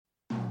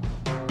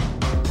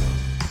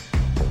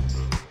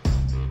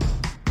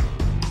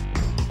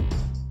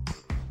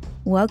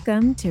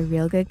Welcome to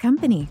Real Good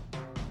Company,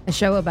 a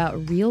show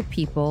about real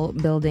people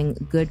building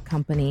good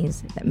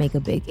companies that make a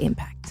big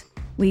impact.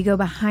 We go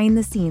behind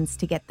the scenes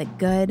to get the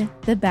good,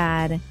 the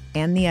bad,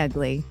 and the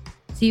ugly,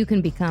 so you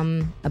can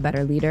become a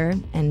better leader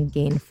and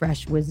gain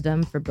fresh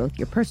wisdom for both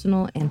your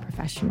personal and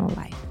professional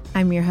life.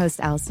 I'm your host,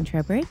 Allison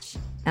Trowbridge.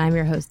 And I'm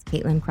your host,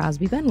 Caitlin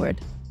Crosby Benward.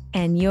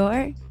 And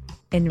you're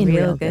in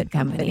Real Good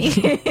Company.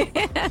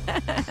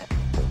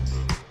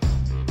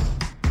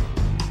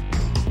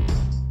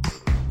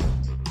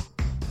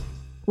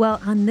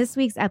 Well, on this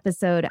week's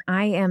episode,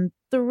 I am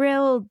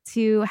thrilled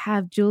to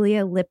have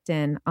Julia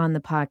Lipton on the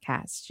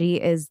podcast. She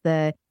is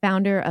the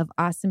founder of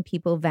Awesome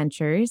People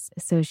Ventures.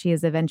 So she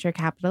is a venture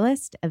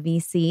capitalist, a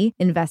VC,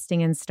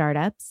 investing in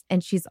startups.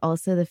 And she's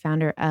also the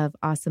founder of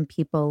Awesome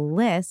People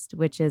List,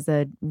 which is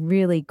a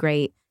really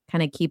great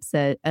kind of keeps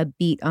a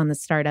beat on the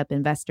startup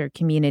investor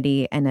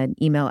community, and an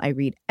email I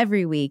read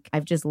every week.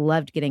 I've just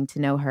loved getting to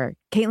know her.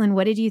 Caitlin,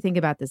 what did you think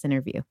about this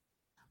interview?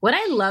 What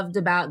I loved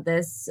about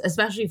this,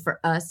 especially for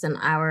us and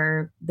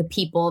the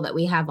people that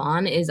we have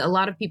on, is a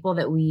lot of people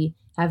that we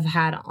have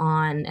had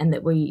on and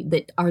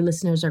that our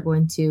listeners are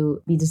going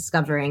to be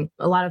discovering.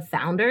 A lot of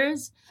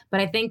founders, but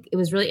I think it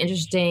was really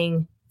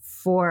interesting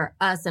for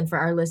us and for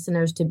our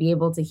listeners to be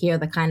able to hear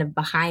the kind of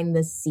behind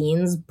the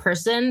scenes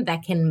person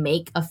that can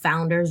make a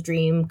founder's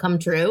dream come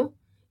true.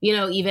 You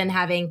know, even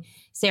having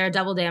Sarah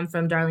Doubledam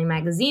from Darling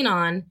Magazine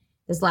on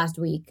this last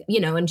week,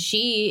 and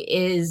she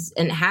is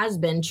and has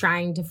been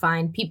trying to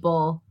find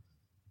people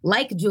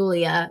like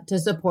Julia to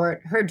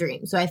support her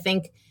dream. So I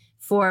think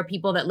for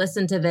people that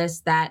listen to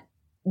this that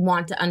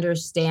want to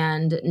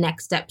understand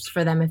next steps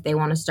for them if they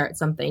want to start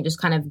something,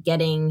 just kind of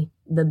getting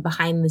the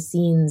behind the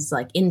scenes,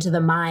 like into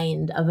the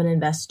mind of an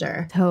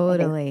investor.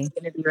 Totally. It's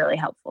going to be really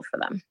helpful for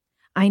them.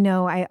 I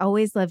know. I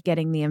always love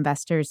getting the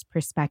investor's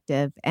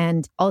perspective.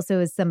 And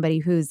also as somebody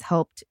who's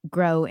helped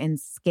grow and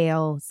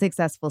scale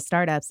successful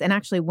startups, and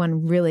actually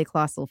one really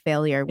colossal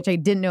failure, which I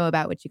didn't know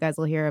about, which you guys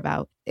will hear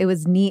about. It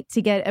was neat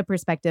to get a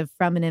perspective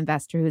from an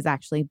investor who's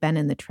actually been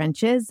in the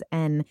trenches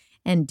and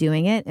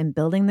doing it and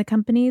building the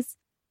companies.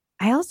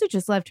 I also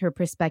just loved her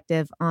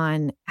perspective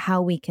on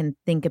how we can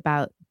think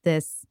about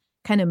this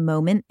kind of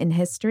moment in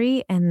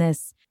history and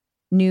this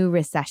new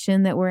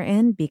recession that we're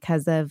in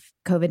because of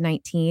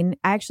COVID-19.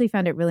 I actually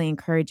found it really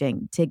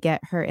encouraging to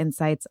get her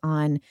insights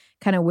on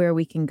kind of where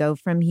we can go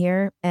from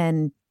here.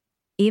 And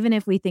even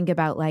if we think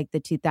about like the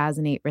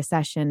 2008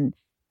 recession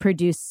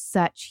produced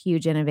such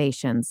huge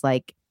innovations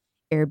like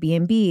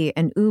Airbnb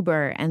and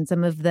Uber and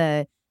some of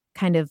the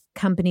kind of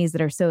companies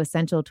that are so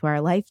essential to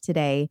our life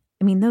today.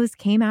 I mean, those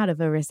came out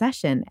of a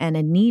recession and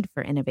a need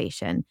for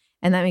innovation.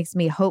 And that makes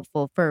me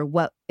hopeful for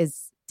what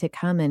is to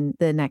come in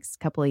the next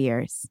couple of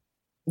years.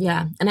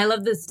 Yeah. And I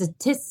love the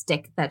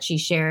statistic that she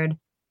shared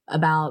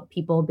about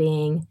people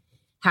being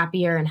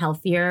happier and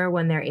healthier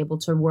when they're able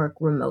to work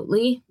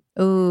remotely.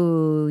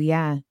 Oh,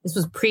 yeah. This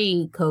was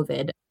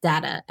pre-COVID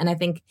data. And I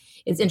think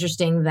it's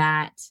interesting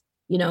that,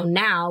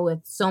 now with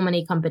so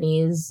many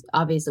companies,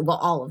 obviously, well,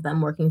 all of them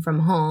working from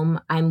home,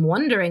 I'm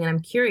wondering and I'm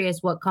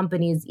curious what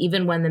companies,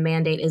 even when the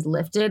mandate is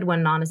lifted,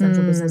 when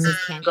non-essential businesses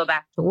can go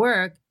back to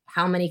work,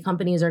 how many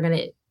companies are going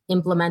to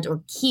implement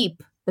or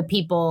keep the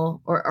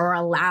people or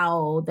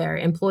allow their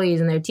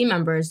employees and their team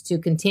members to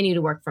continue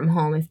to work from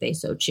home if they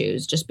so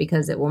choose, just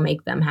because it will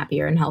make them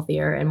happier and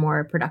healthier and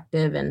more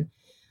productive and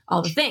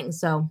all the things.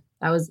 So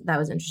that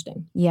was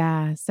interesting.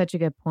 Yeah, such a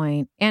good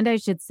point. And I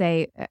should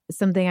say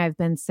something I've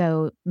been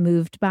so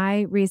moved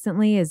by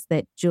recently is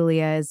that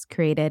Julia has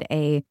created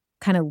a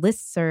kind of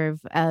listserv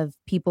of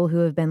people who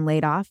have been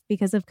laid off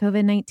because of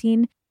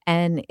COVID-19.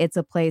 And it's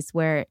a place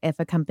where if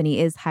a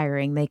company is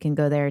hiring, they can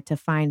go there to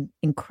find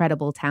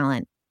incredible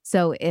talent.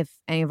 So if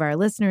any of our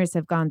listeners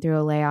have gone through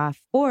a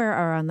layoff or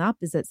are on the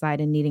opposite side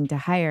and needing to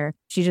hire,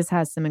 she just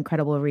has some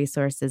incredible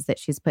resources that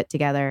she's put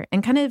together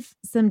and kind of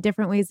some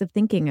different ways of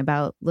thinking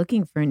about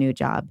looking for a new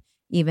job,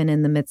 even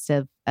in the midst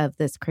of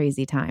this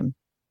crazy time.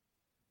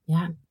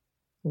 Yeah.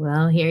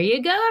 Well, here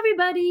you go,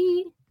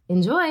 everybody.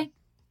 Enjoy.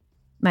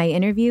 My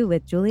interview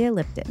with Julia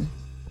Lipton.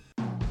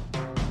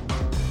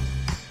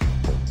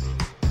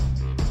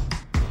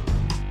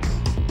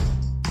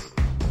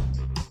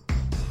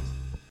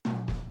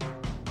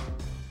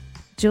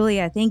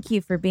 Julia, thank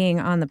you for being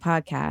on the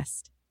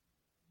podcast.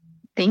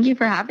 Thank you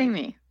for having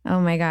me. Oh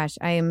my gosh,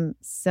 I am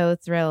so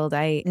thrilled.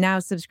 I now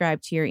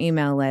subscribe to your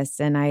email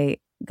list, and I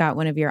got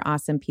one of your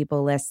Awesome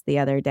People lists the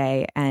other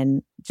day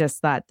and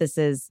just thought this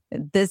is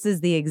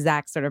the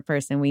exact sort of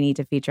person we need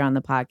to feature on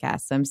the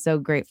podcast. So I'm so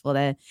grateful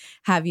to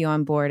have you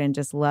on board and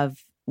just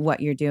love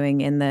what you're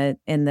doing in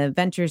the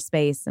venture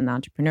space and the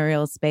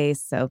entrepreneurial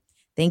space. So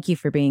thank you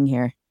for being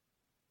here.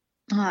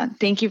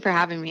 Thank you for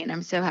having me. And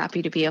I'm so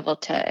happy to be able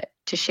to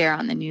share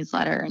on the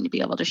newsletter and to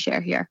be able to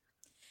share here.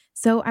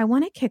 So I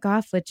want to kick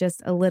off with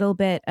just a little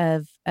bit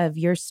of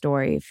your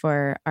story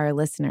for our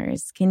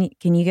listeners. Can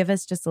you give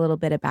us just a little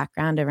bit of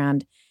background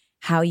around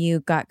how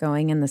you got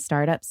going in the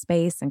startup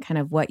space and kind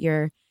of what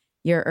your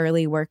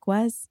early work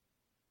was?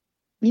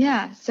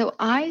 Yeah. So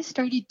I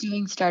started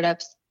doing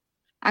startups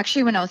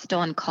actually when I was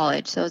still in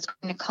college. So I was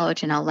going to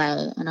college in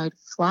LA, and I'd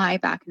fly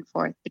back and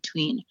forth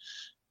between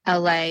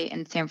LA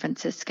and San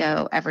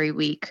Francisco every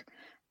week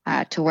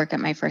to work at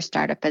my first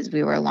startup as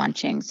we were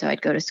launching. So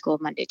I'd go to school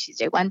Monday,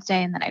 Tuesday,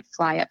 Wednesday, and then I'd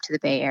fly up to the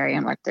Bay Area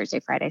and work Thursday,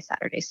 Friday,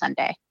 Saturday,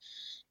 Sunday.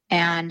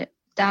 And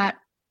that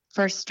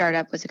first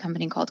startup was a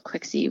company called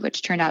Quixie,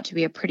 which turned out to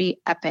be a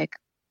pretty epic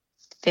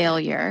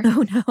failure.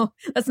 Oh no,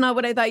 that's not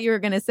what I thought you were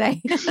going to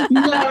say.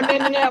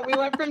 No. We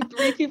went from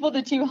 3 people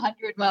to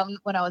 200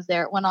 when I was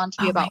there. It went on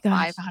to be about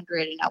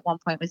 500, and at one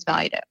point was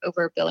valued at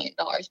over $1 billion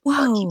before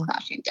it kept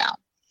crashing down.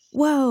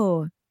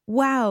 Whoa.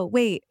 Wow.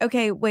 Wait.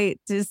 Okay. Wait.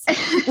 Just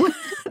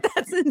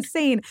that's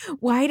insane.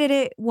 Why did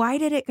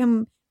it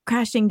come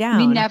crashing down?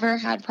 We never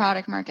had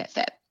product market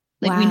fit.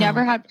 We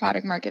never had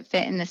product market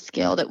fit in the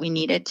scale that we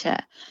needed to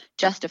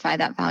justify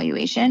that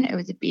valuation. It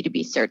was a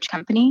B2B search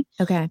company.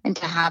 Okay. And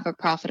to have a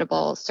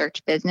profitable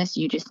search business,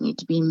 you just need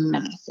to be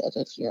massive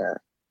if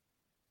your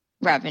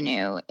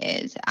revenue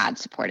is ad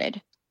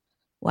supported.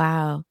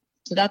 Wow.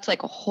 So that's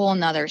like a whole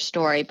nother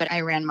story, but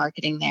I ran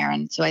marketing there.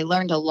 And so I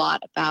learned a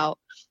lot about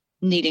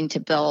needing to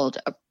build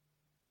a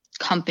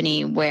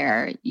company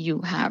where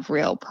you have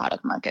real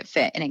product market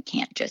fit, and it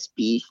can't just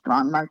be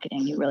strong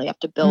marketing. You really have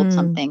to build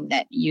something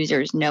that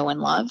users know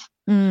and love,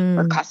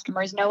 or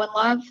customers know and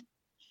love,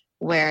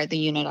 where the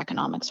unit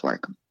economics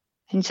work.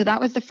 And so that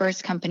was the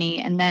first company.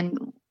 And then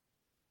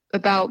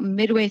about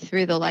midway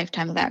through the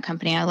lifetime of that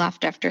company, I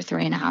left after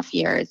 3.5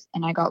 years,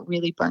 and I got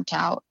really burnt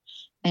out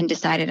and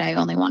decided I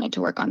only wanted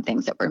to work on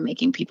things that were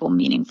making people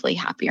meaningfully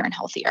happier and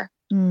healthier.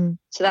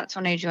 So that's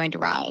when I joined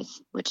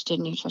Rise, which did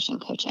nutrition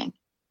coaching.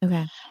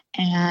 Okay.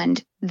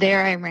 And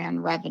there I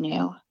ran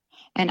revenue.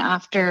 And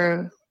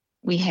after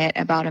we hit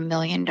about $1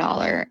 million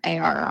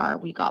ARR,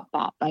 we got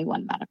bought by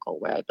One Medical,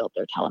 where I built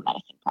their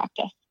telemedicine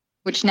practice,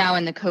 which now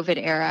in the COVID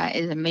era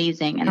is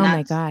amazing. And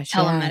my gosh,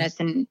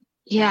 telemedicine.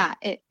 Yeah,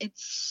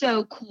 it's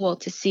so cool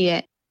to see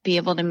it be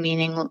able to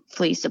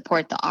meaningfully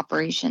support the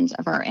operations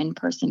of our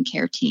in-person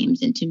care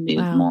teams and to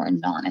move more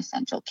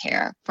non-essential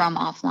care from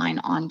offline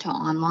onto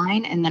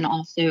online. And then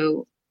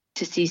also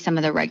to see some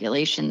of the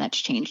regulation that's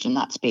changed in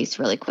that space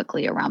really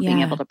quickly around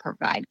being able to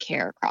provide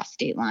care across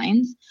state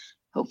lines.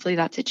 Hopefully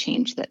that's a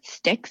change that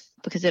sticks,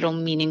 because it'll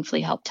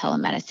meaningfully help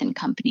telemedicine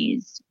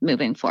companies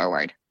moving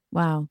forward.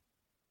 Wow.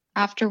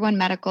 After One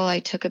Medical, I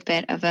took a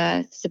bit of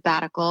a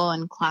sabbatical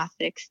in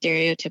classic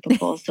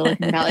stereotypical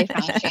Silicon Valley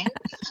fashion.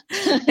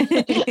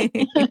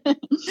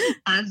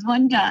 As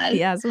one does.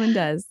 Yeah, as one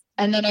does.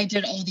 And then I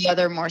did all the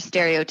other more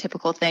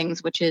stereotypical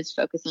things, which is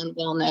focus on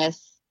wellness,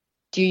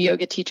 do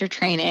yoga teacher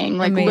training,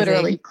 like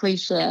literally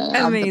cliche.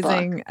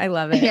 Amazing. I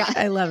love it. Yeah.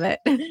 I love it.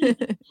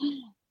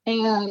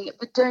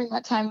 But during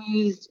that time,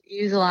 we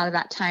use a lot of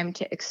that time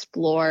to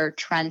explore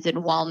trends in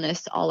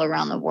wellness all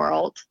around the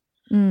world.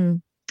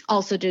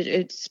 Also to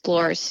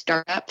explore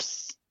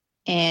startups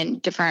in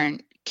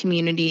different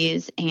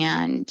communities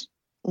and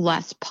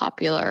less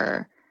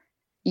popular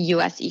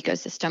US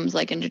ecosystems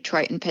like in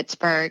Detroit and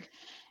Pittsburgh,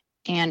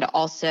 and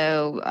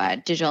also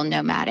digital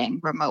nomading,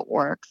 remote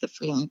work, the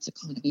freelance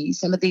economy,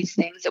 some of these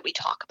things that we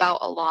talk about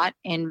a lot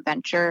in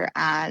venture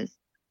as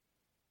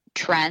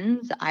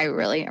trends, I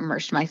really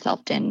immersed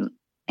myself in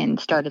and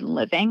started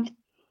living.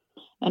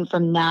 And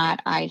from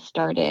that, I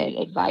started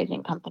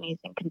advising companies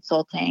and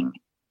consulting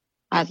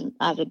as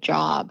a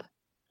job,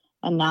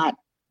 and that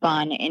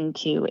spun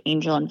into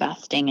angel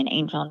investing, and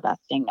angel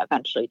investing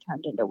eventually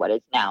turned into what is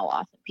now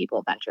Awesome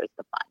People Ventures,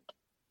 the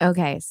fund.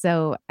 Okay,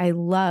 so I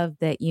love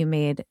that you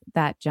made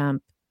that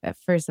jump.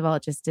 First of all,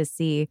 just to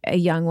see a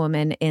young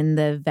woman in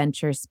the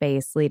venture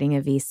space leading a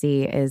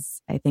VC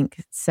is, I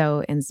think,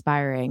 so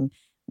inspiring.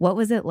 What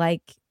was it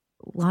like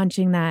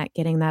launching that,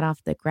 getting that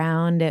off the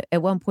ground?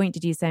 At one point,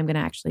 did you say, I'm going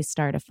to actually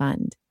start a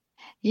fund?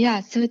 Yeah,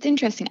 so it's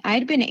interesting.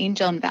 I'd been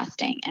angel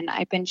investing, and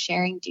I've been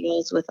sharing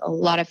deals with a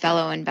lot of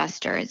fellow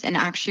investors. And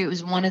actually, it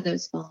was one of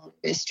those fellow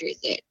investors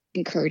that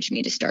encouraged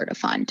me to start a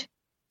fund.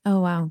 Oh,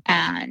 wow.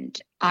 And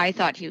I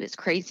thought he was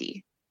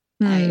crazy.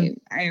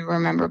 I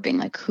remember being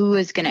like, who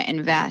is going to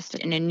invest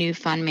in a new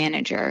fund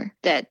manager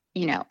that,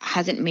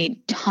 hasn't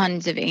made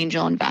tons of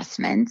angel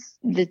investments,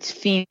 that's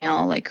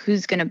female? Like,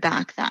 who's going to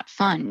back that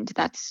fund?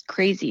 That's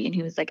crazy. And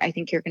he was like, I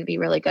think you're going to be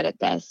really good at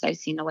this. I've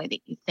seen the way that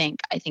you think.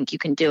 I think you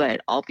can do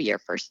it. I'll be your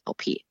first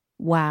LP.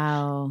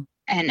 Wow.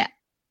 And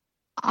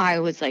I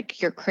was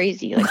like, you're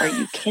crazy. Like, are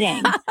you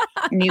kidding?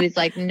 And he was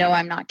like, no,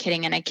 I'm not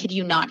kidding. And I kid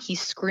you not, he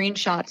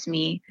screenshots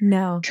me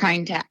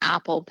trying to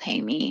Apple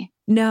Pay me.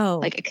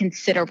 Like a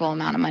considerable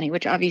amount of money,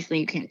 which obviously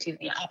you can't do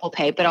via Apple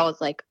Pay. But I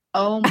was like,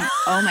 oh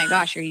my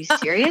gosh, are you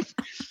serious?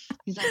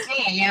 He's like,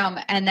 hey, I am.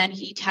 And then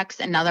he texts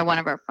another one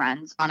of our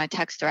friends on a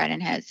text thread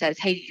and says,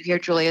 hey, did you hear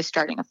Julia's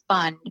starting a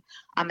fund?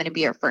 I'm going to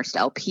be your first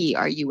LP.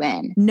 Are you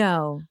in?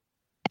 No.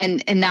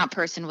 And that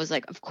person was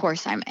like, of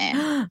course I'm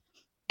in.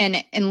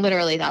 and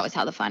literally that was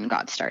how the fund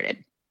got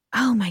started.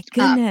 Oh my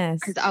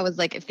goodness. Because I was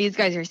like, if these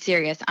guys are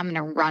serious, I'm going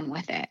to run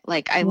with it.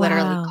 Like I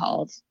literally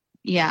called.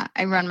 Yeah,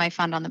 I run my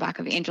fund on the back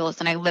of AngelList,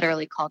 and I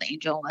literally called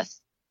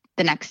AngelList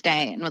the next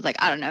day and was like,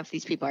 I don't know if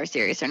these people are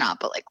serious or not,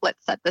 but like,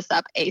 let's set this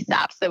up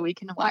ASAP so we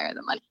can wire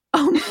the money.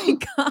 Oh my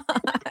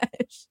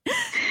gosh.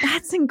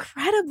 That's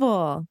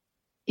incredible.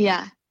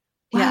 Yeah.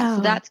 Wow. Yeah.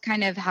 So that's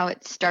kind of how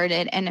it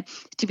started. And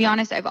to be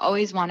honest, I've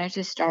always wanted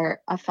to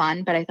start a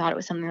fund, but I thought it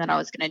was something that I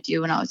was going to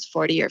do when I was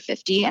 40 or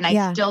 50. And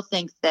I still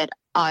think that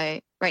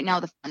right now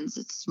the fund's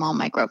a small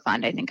micro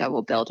fund. I think I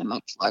will build a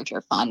much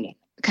larger fund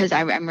because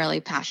I'm really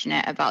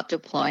passionate about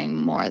deploying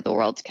more of the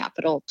world's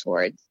capital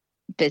towards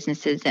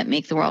businesses that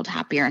make the world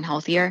happier and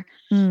healthier.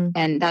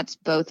 And that's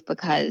both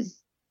because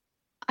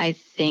I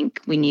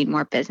think we need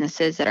more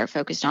businesses that are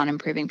focused on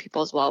improving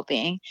people's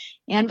well-being,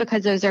 and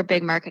because those are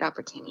big market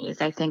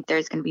opportunities. I think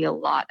there's going to be a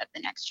lot of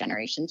the next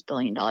generation's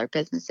billion-dollar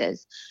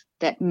businesses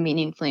that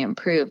meaningfully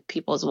improve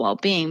people's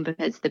well-being,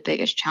 because the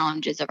biggest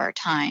challenges of our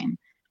time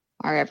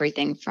are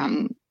everything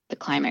from the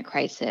climate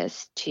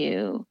crisis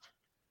to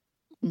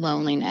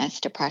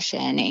loneliness,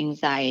 depression,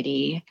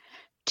 anxiety,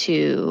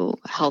 to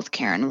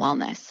healthcare and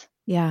wellness.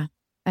 Yeah,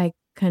 I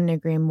couldn't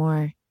agree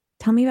more.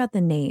 Tell me about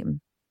the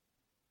name.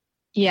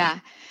 Yeah.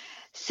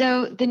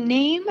 So the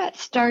name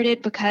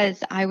started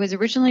because I was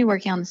originally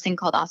working on this thing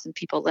called Awesome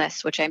People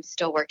List, which I'm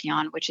still working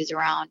on, which is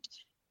around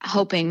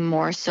helping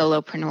more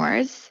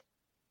solopreneurs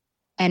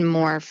and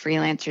more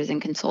freelancers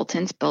and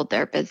consultants build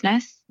their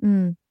business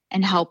and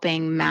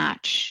helping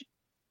match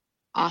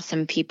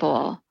awesome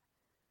people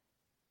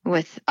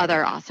with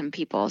other awesome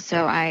people.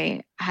 So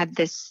I had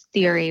this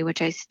theory,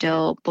 which I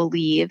still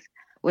believe,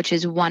 which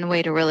is one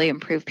way to really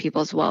improve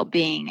people's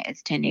well-being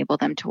is to enable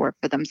them to work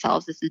for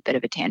themselves. This is a bit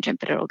of a tangent,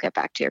 but it'll get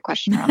back to your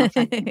question around the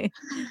funding.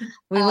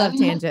 We love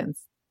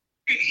tangents.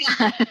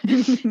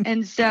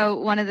 And so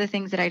one of the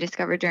things that I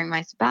discovered during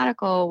my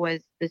sabbatical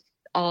was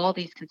all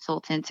these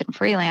consultants and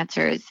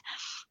freelancers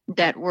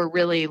that were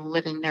really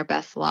living their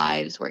best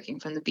lives, working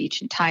from the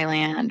beach in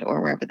Thailand or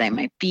wherever they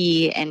might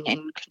be, and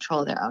in control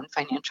of their own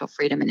financial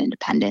freedom and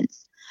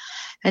independence.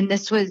 And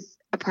this was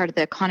a part of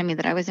the economy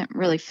that I wasn't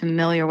really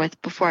familiar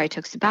with before I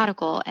took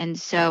sabbatical. And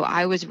so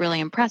I was really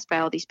impressed by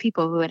all these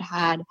people who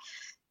had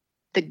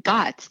the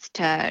guts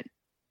to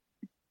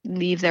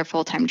leave their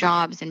full-time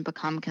jobs and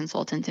become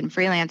consultants and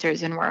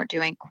freelancers and were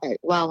doing quite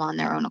well on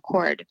their own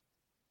accord.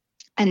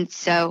 And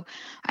so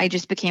I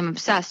just became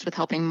obsessed with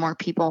helping more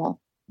people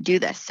do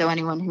this. So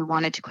anyone who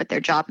wanted to quit their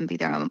job and be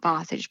their own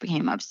boss, I just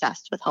became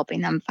obsessed with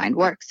helping them find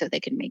work so they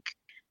could make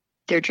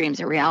their dreams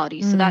a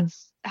reality. So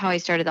that's how I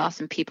started the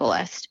Awesome People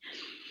List.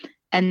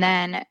 And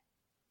then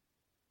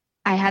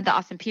I had the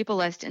Awesome People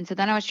List. And so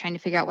then I was trying to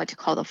figure out what to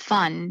call the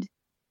fund.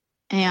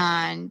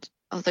 And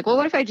I was like, well,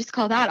 what if I just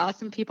call that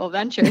Awesome People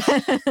Ventures?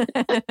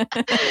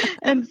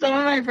 And some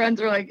of my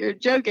friends were like, you're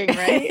joking,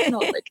 right? And I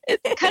was like,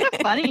 it's kind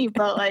of funny,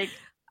 but like,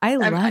 I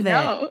love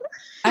it.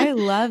 I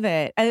love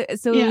it.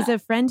 So it was a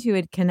friend who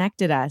had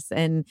connected us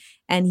and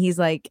he's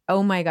like,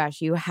 oh my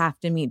gosh, you have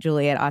to meet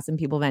Julie at Awesome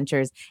People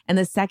Ventures. And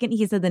the second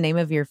he said the name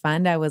of your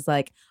fund, I was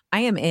like, I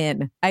am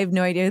in. I have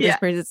no idea who this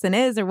person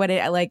is or what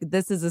it like.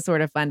 This is the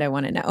sort of fund I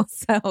want to know.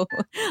 So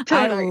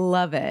totally. I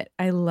love it.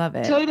 I love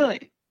it.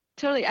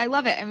 Totally. I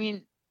love it. I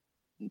mean,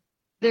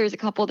 there's a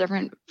couple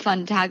different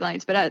fun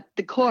taglines, but at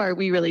the core,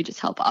 we really just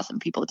help awesome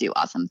people do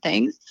awesome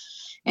things.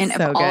 And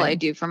so if all I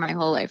do for my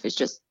whole life is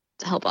just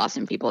to help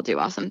awesome people do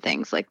awesome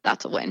things, like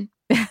that's a win.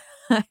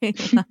 I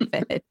love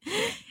it.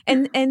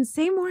 And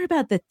say more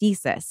about the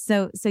thesis.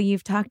 So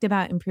you've talked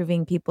about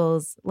improving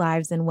people's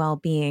lives and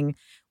well-being.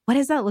 What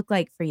does that look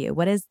like for you?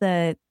 What is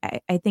I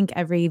think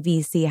every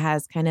VC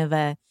has kind of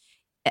a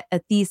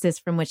thesis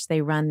from which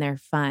they run their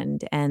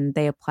fund and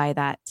they apply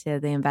that to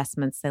the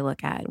investments they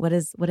look at. What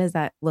does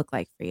that look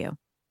like for you?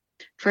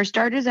 For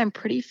starters, I'm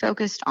pretty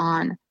focused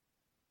on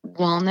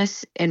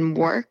wellness and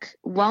work.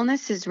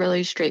 Wellness is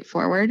really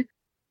straightforward.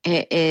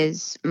 It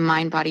is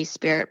mind, body,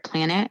 spirit,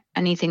 planet,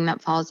 anything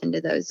that falls into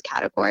those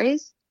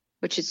categories,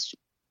 which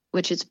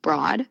is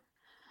broad.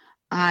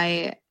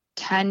 I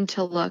tend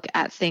to look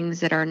at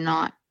things that are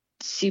not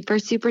super,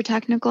 super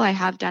technical. I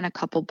have done a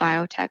couple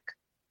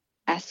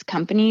biotech-esque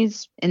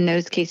companies. In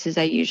those cases,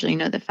 I usually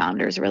know the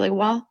founders really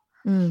well.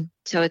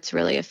 So it's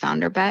really a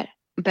founder bet,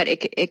 but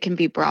it can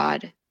be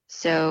broad.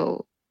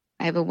 So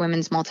I have a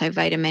women's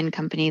multivitamin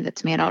company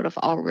that's made out of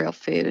all real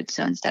food.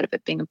 So instead of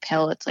it being a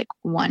pill, it's like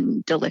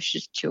one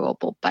delicious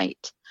chewable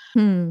bite.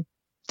 I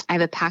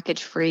have a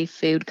package-free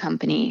food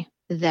company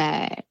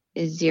that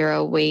is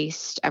zero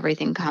waste.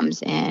 Everything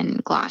comes in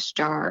glass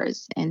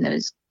jars, and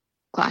those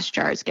glass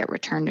jars get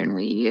returned and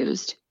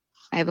reused.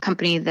 I have a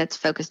company that's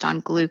focused on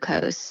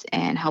glucose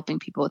and helping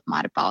people with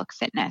metabolic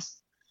fitness.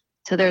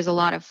 So there's a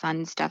lot of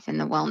fun stuff in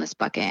the wellness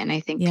bucket. And I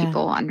think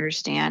people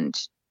understand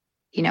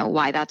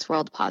why that's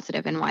world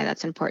positive and why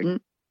that's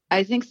important.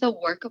 I think the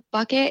work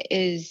bucket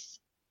is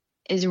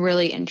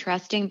really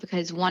interesting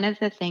because one of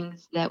the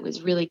things that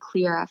was really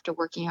clear after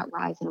working at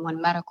Rise and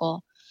One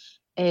Medical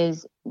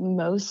is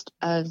most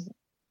of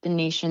the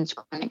nation's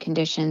chronic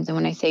conditions. And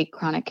when I say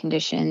chronic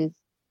conditions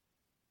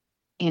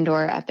and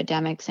or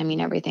epidemics, I mean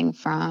everything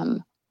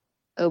from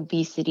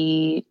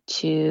obesity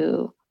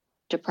to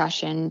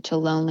depression to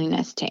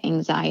loneliness to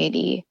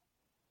anxiety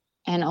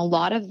And a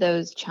lot of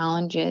those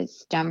challenges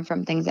stem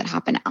from things that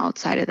happen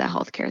outside of the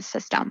healthcare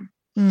system.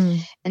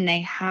 Mm. And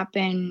they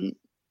happen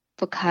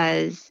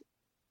because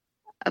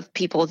of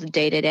people's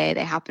day-to-day.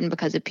 They happen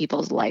because of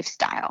people's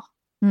lifestyle.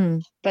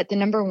 Mm. But the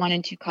number 1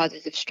 and 2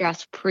 causes of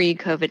stress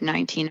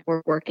pre-COVID-19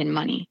 were work and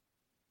money.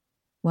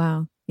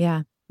 Wow.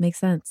 Yeah. Makes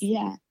sense.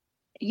 Yeah.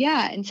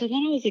 Yeah. And so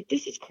then I was like,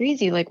 this is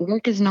crazy. Like,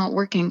 work is not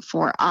working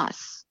for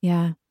us.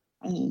 Yeah.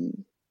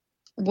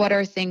 What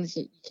are things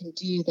that you can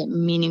do that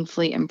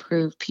meaningfully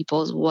improve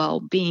people's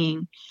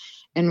well-being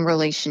in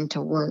relation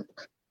to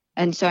work?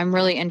 And so I'm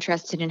really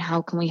interested in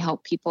how can we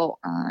help people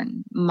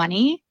earn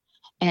money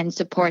and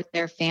support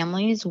their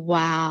families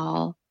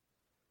while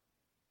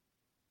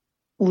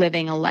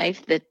living a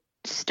life that's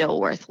still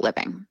worth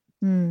living.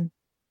 Mm.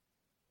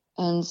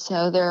 And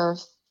so there are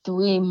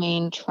 3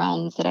 main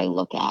trends that I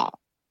look at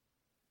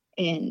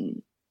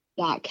in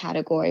that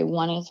category.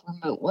 One is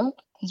remote work,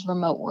 because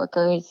remote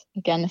workers,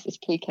 again, this is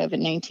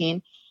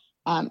pre-COVID-19,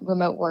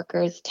 remote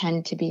workers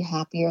tend to be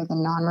happier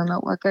than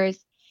non-remote workers.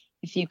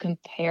 If you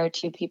compare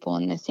 2 people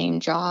in the same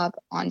job,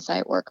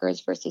 on-site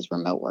workers versus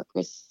remote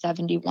workers,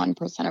 71%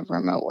 of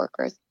remote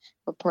workers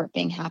report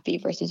being happy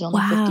versus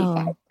only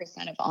 55%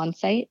 of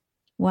on-site.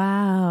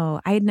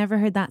 Wow. I had never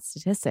heard that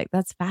statistic.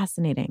 That's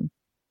fascinating.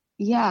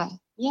 Yeah.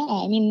 Yeah.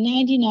 I mean,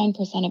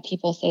 99% of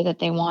people say that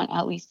they want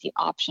at least the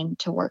option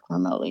to work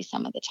remotely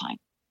some of the time.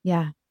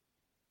 Yeah.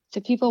 So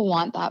people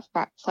want that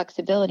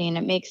flexibility, and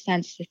it makes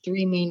sense. The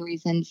 3 main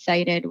reasons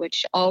cited,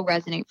 which all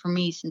resonate for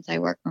me since I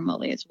work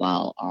remotely as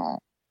well, are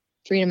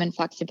freedom and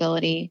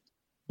flexibility,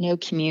 no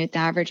commute. The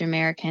average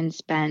American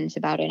spends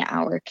about an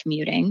hour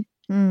commuting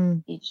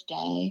each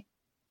day.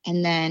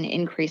 And then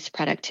increased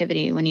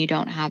productivity when you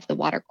don't have the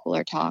water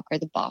cooler talk or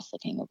the boss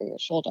looking over your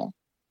shoulder.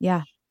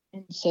 Yeah.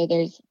 And so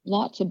there's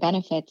lots of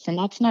benefits. And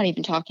that's not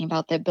even talking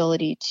about the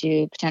ability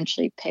to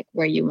potentially pick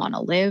where you want to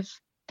live,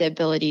 the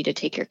ability to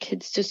take your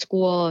kids to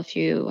school if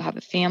you have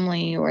a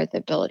family, or the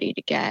ability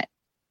to get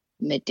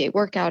midday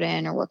workout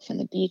in or work from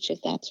the beach if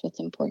that's what's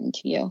important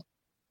to you.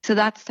 So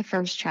that's the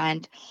first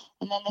trend.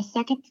 And then the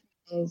second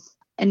is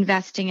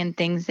investing in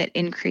things that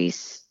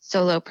increase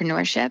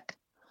solopreneurship.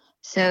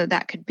 So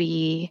that could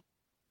be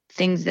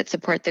things that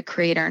support the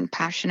creator and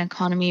passion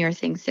economy, or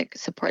things that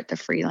support the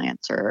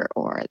freelancer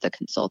or the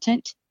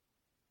consultant.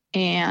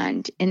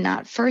 And in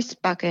that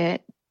first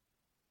bucket,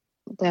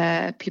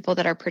 the people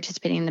that are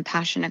participating in the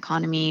passion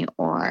economy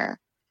or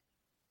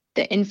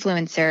the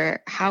influencer,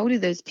 how do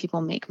those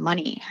people make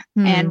money?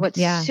 And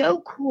what's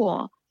so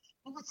cool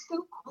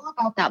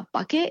about that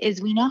bucket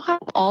is we now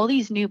have all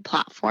these new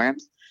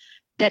platforms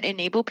that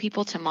enable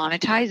people to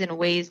monetize in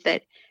ways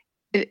that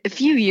a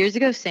few years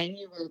ago, saying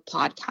you were a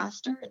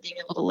podcaster and being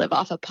able to live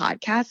off a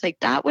podcast, like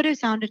that would have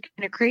sounded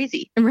kind of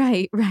crazy.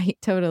 Right.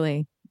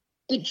 Totally.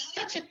 But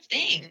now it's a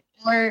thing.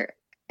 Or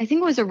I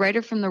think it was a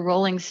writer from the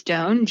Rolling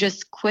Stone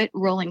just quit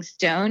Rolling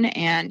Stone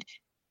and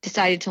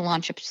decided to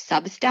launch a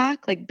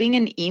Substack. Like, being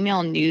an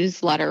email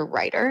newsletter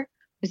writer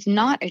was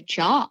not a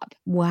job.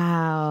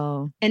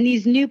 Wow. And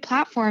these new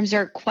platforms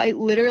are quite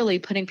literally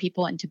putting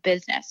people into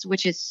business,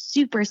 which is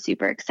super,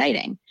 super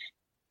exciting.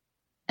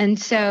 And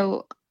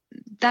so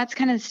that's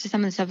kind of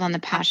some of the stuff on the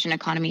passion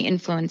economy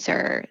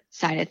influencer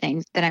side of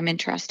things that I'm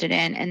interested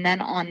in. And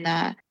then on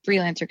the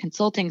freelancer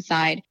consulting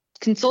side,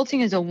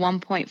 consulting is a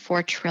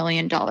 $1.4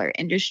 trillion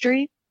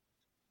industry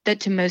that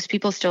to most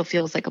people still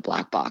feels like a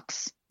black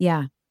box.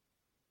 Yeah.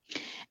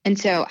 And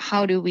so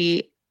how do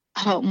we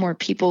help more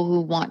people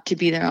who want to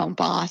be their own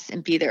boss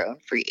and be their own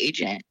free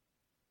agent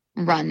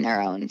run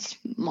their own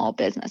small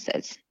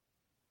businesses?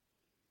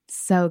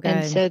 So good.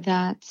 And so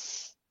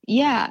that's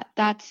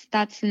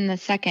in the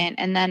second.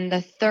 And then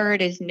the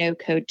third is no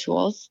code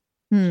tools.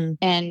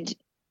 And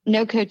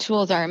no code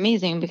tools are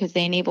amazing because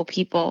they enable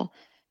people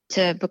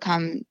to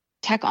become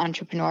tech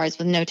entrepreneurs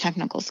with no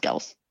technical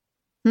skills.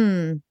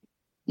 And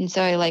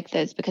so I like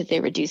those because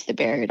they reduce the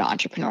barrier to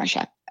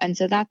entrepreneurship. And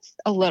so that's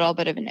a little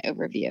bit of an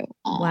overview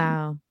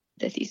on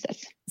the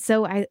thesis.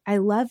 So I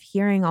love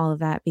hearing all of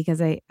that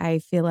because I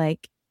feel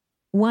like,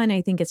 one,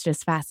 I think it's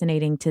just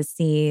fascinating to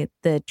see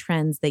the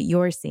trends that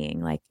you're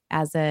seeing. Like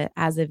as a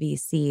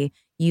VC,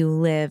 you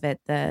live at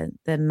the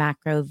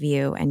macro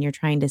view and you're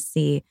trying to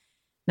see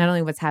not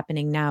only what's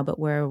happening now, but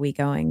where are we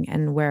going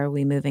and where are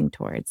we moving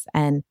towards?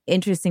 And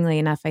interestingly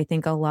enough, I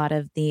think a lot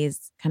of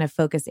these kind of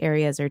focus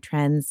areas or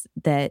trends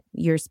that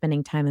you're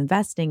spending time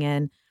investing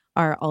in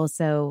are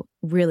also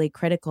really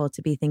critical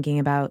to be thinking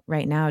about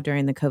right now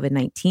during the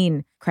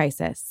COVID-19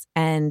 crisis.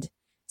 And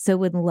so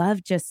would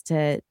love just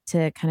to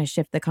kind of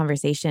shift the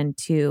conversation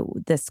to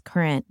this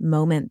current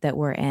moment that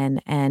we're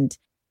in and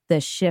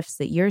the shifts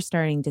that you're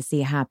starting to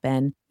see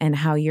happen and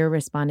how you're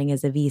responding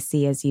as a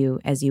VC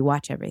as you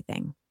watch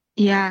everything.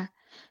 Yeah.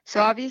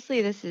 So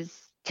obviously this is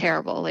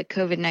terrible. Like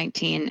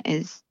COVID-19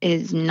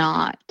 is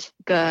not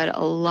good.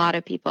 A lot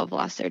of people have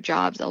lost their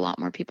jobs. A lot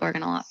more people are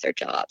going to lose their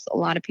jobs. A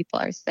lot of people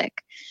are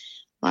sick.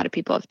 A lot of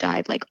people have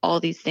died. Like all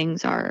these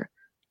things are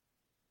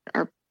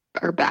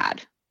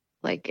bad.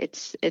 Like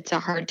it's a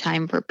hard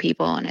time for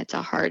people and it's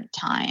a hard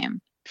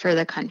time for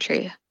the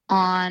country.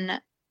 On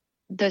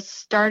the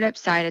startup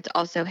side, it's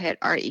also hit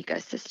our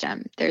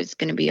ecosystem. There's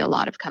going to be a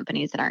lot of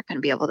companies that aren't going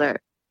to be able to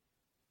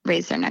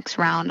raise their next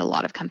round. A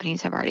lot of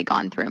companies have already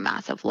gone through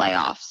massive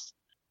layoffs.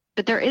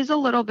 But there is a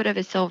little bit of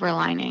a silver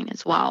lining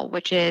as well,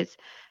 which is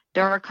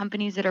there are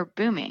companies that are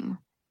booming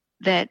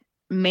that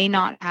may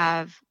not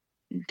have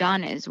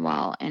done as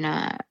well in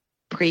a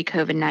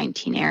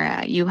pre-COVID-19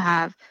 era. You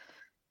have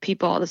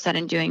people all of a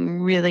sudden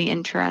doing really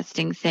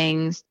interesting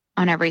things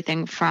on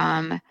everything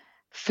from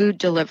food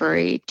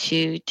delivery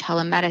to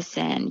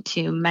telemedicine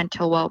to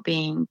mental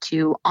well-being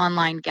to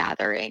online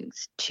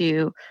gatherings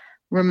to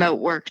remote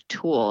work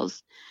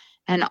tools.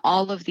 And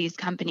all of these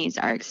companies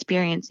are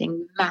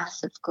experiencing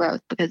massive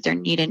growth because they're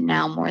needed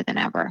now more than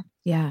ever.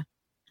 Yeah.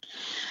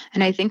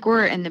 And I think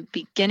we're in the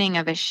beginning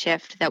of a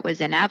shift that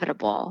was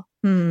inevitable.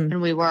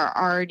 And we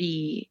are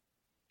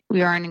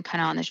kind of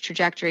on this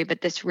trajectory,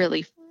 but this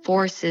really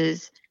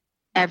forces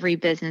every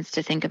business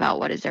to think about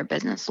what does their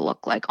business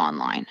look like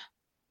online.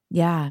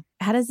 Yeah.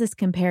 How does this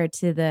compare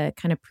to the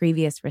kind of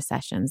previous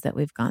recessions that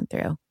we've gone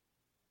through?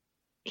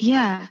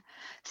 Yeah.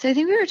 So I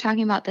think we were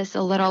talking about this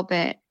a little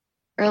bit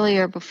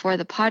earlier before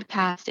the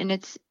podcast, and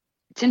it's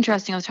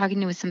interesting. I was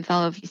talking with some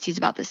fellow VCs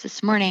about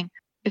this morning.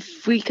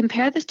 If we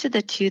compare this to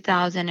the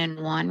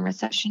 2001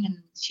 recession and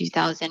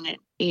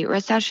 2008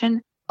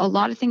 recession, a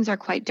lot of things are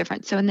quite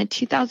different. So in the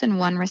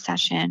 2001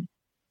 recession,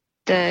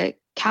 the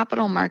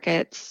capital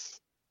markets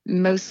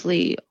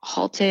mostly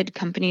halted.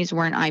 Companies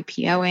weren't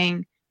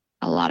IPOing.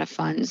 A lot of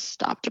funds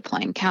stopped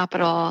deploying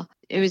capital.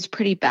 It was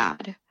pretty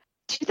bad.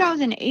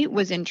 2008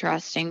 was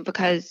interesting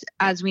because,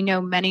 as we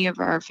know, many of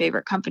our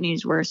favorite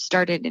companies were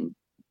started in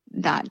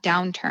that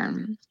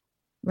downturn.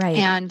 Right.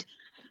 And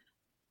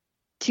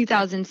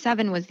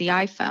 2007 was the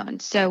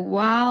iPhone. So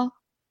while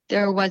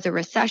there was a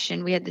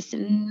recession, we had this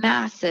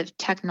massive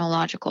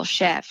technological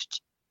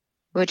shift,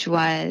 which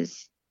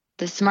was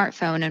the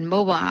smartphone and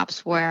mobile apps,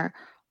 where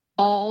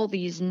all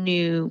these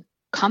new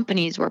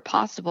companies were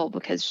possible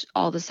because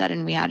all of a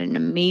sudden we had an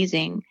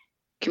amazing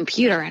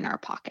computer in our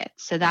pocket.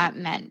 So that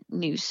meant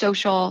new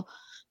social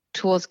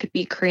tools could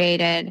be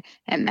created.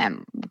 It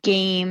meant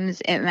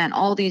games. It meant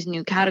all these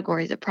new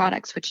categories of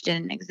products which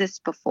didn't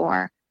exist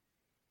before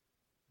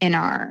in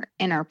our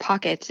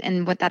pockets.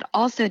 And what that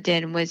also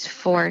did was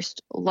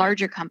forced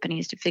larger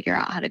companies to figure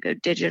out how to go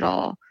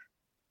digital,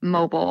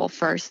 mobile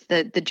first.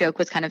 The joke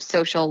was kind of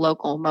social,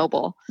 local,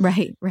 mobile.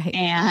 Right.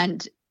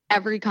 And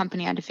every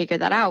company had to figure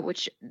that out,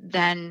 which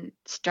then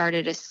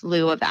started a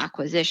slew of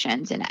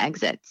acquisitions and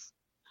exits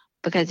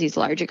because these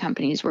larger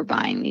companies were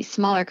buying these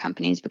smaller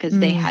companies because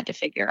they had to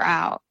figure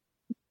out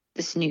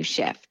this new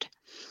shift.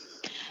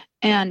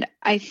 And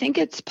I think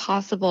it's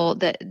possible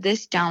that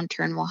this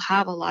downturn will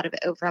have a lot of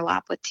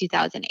overlap with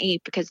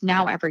 2008 because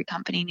now every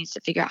company needs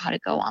to figure out how to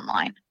go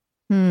online.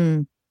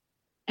 And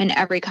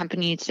every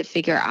company needs to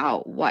figure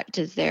out what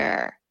does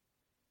their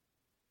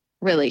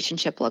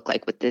relationship look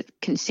like with the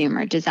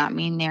consumer. Does that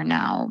mean they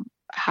now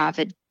have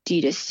a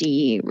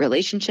D2C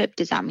relationship?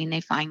 Does that mean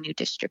they find new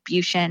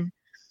distribution?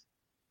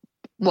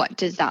 What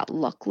does that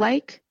look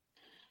like?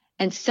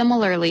 And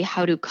similarly,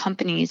 how do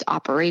companies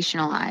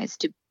operationalize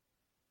to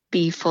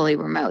be fully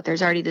remote?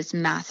 There's already this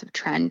massive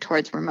trend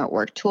towards remote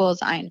work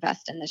tools. I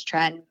invest in this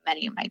trend.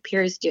 Many of my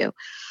peers do.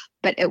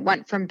 But it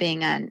went from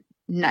being a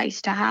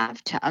nice to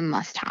have to a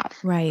must have.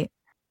 Right.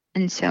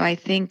 And so I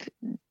think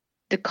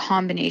the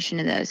combination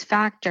of those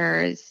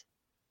factors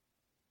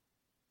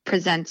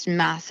presents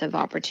massive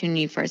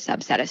opportunity for a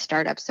subset of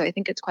startups. So I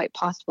think it's quite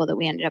possible that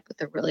we ended up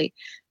with a really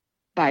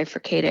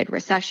bifurcated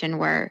recession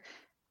where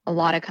a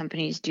lot of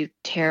companies do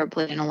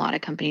terribly and a lot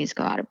of companies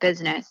go out of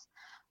business.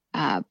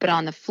 But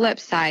on the flip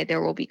side,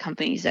 there will be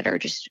companies that are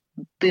just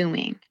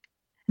booming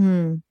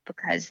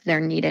because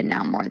they're needed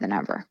now more than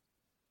ever.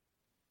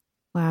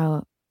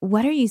 Wow.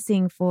 What are you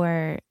seeing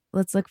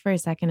let's look for a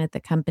second at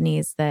the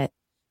companies that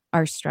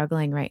are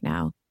struggling right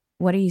now.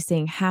 What are you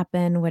seeing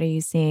happen? What are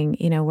you seeing,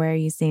 where are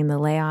you seeing the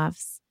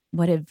layoffs?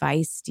 What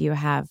advice do you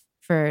have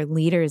for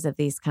leaders of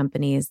these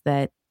companies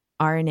that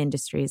are in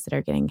industries that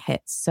are getting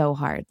hit so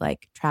hard,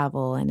 like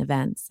travel and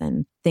events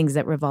and things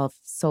that revolve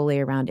solely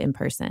around in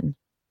person?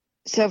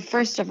 So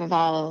first of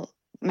all,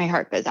 my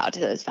heart goes out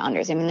to those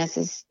founders. I mean, this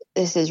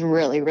is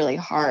really, really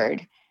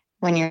hard.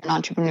 When you're an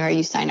entrepreneur,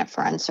 you sign up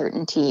for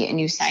uncertainty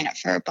and you sign up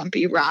for a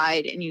bumpy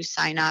ride and you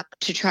sign up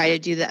to try to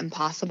do the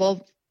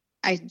impossible.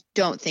 I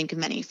don't think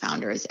many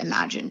founders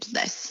imagined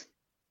this.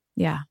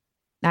 Yeah.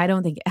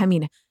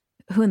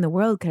 Who in the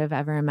world could have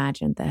ever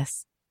imagined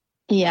this?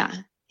 Yeah,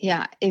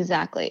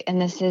 exactly. And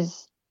this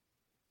is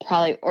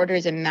probably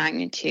orders of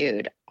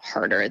magnitude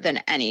harder than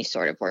any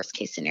sort of worst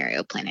case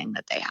scenario planning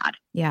that they had.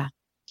 Yeah.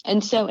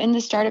 And so in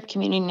the startup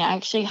community, I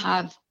actually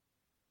have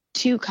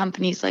 2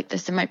 companies like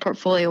this in my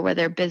portfolio where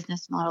their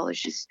business model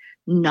is just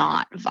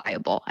not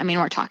viable. I mean,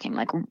 we're talking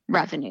like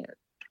revenue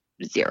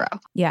 0.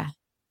 Yeah.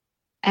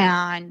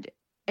 And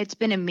it's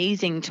been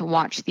amazing to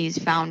watch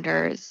these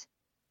founders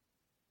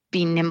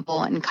be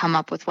nimble and come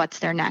up with what's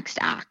their next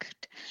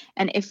act.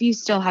 And if you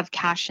still have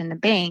cash in the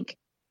bank,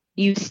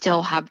 you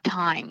still have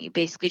time. You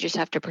basically just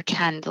have to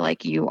pretend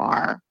like you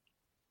are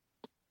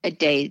a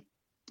day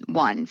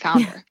one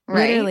founder,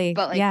 right? Literally.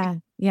 But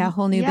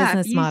whole new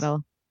business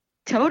model.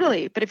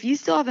 Totally. But if you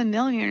still have $1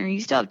 million or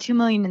you still have $2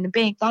 million in the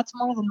bank, that's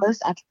more than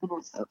most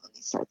entrepreneurs have when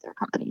they start their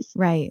companies.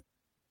 Right.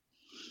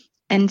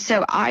 And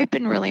so I've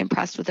been really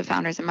impressed with the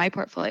founders in my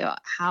portfolio,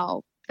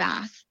 how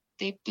fast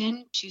they've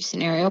been to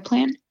scenario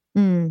plan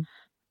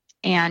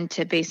and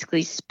to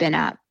basically spin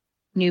up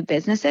new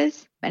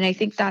businesses. And I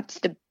think that's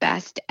the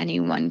best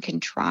anyone can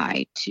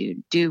try to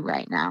do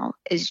right now,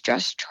 is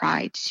just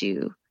try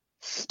to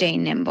stay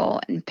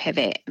nimble and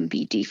pivot and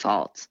be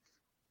default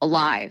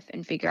alive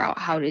and figure out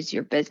how does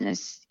your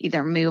business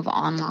either move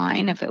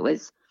online if it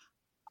was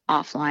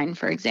offline,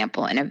 for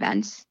example, in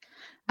events.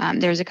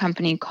 There's a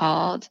company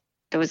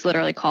that was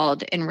literally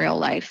called In Real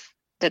Life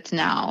that's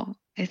now,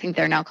 I think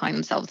they're now calling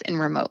themselves In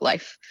Remote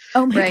Life.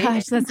 Oh my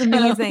gosh, that's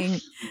amazing.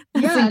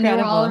 That's incredible. And they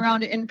were all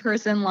around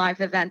in-person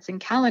live events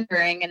and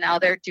calendaring, and now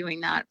they're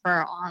doing that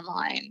for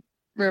online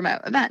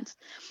remote events.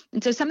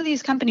 And so some of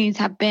these companies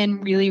have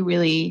been really,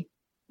 really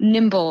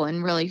nimble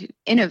and really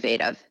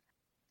innovative.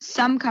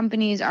 Some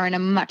companies are in a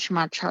much,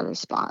 much harder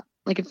spot.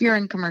 Like if you're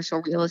in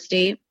commercial real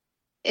estate,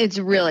 it's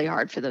really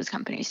hard for those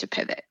companies to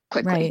pivot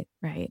quickly.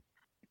 Right.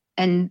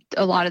 And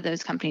a lot of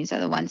those companies are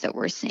the ones that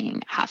we're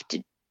seeing have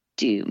to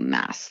do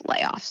mass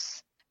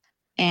layoffs.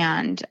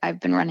 And I've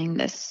been running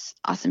this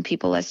awesome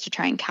people list to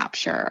try and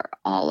capture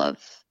all of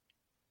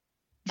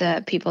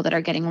the people that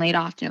are getting laid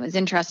off. And it was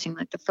interesting.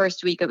 Like the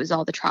first week, it was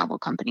all the travel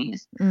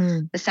companies.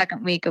 The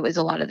second week, it was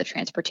a lot of the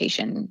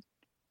transportation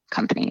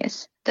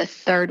companies. The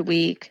third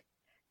week,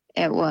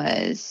 it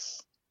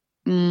was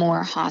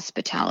more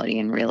hospitality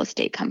and real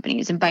estate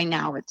companies. And by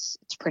now it's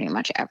pretty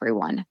much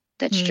everyone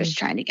that's just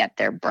trying to get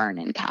their burn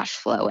and cash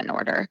flow in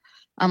order,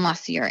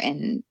 unless you're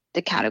in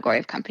the category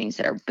of companies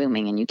that are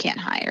booming and you can't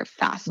hire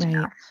fast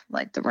enough,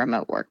 like the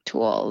remote work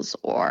tools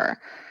or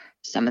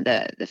some of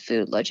the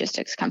food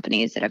logistics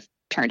companies that have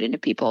turned into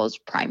people's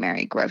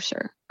primary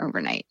grocer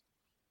overnight.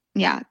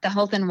 Yeah, the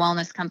health and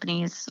wellness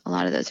companies, a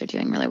lot of those are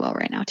doing really well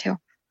right now too.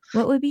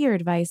 What would be your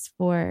advice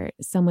for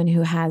someone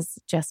who has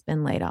just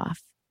been laid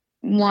off?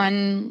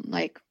 One,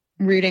 like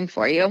rooting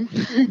for you.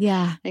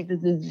 Yeah. Like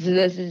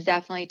this is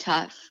definitely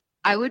tough.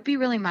 I would be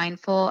really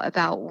mindful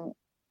about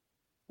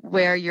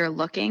where you're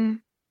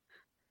looking.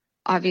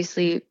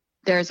 Obviously,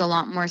 there's a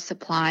lot more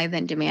supply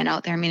than demand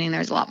out there, meaning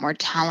there's a lot more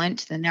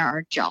talent than there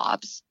are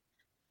jobs.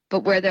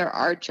 But where there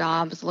are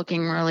jobs,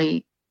 looking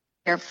really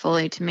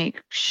carefully to make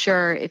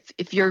sure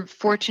if you're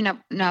fortunate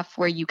enough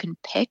where you can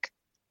pick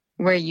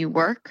where you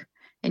work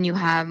and you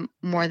have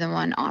more than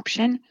one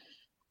option,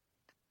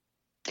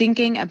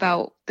 thinking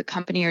about the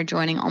company you're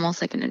joining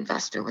almost like an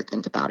investor would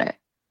think about it.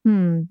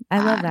 I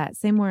love that.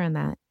 Say more on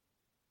that.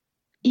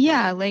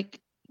 Yeah, like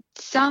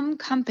some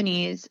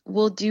companies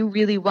will do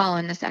really well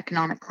in this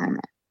economic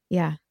climate.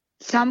 Yeah.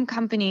 Some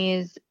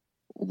companies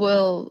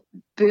will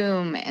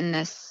boom in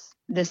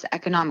this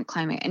economic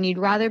climate, and you'd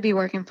rather be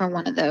working for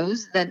one of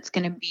those that's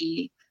going to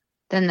be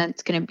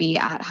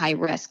at high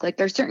risk. Like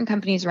there's certain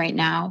companies right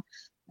now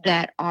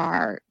that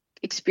are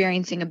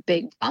experiencing a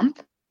big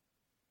bump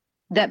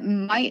that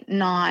might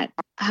not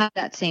have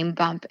that same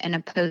bump in a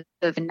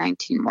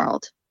post-COVID-19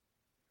 world,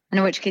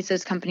 in which case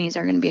those companies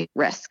are going to be at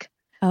risk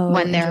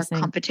when their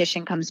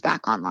competition comes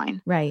back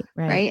online. Right.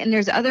 And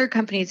there's other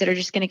companies that are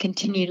just going to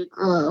continue to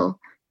grow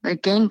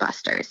like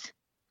gangbusters.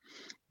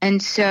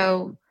 And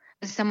so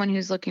as someone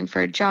who's looking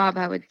for a job,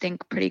 I would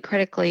think pretty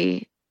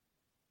critically,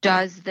 what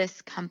does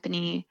this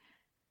company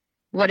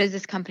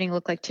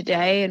look like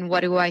today? And what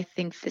do I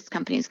think this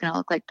company is going to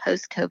look like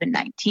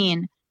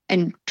post-COVID-19?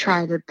 And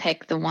try to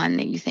pick the one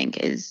that you think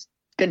is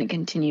going to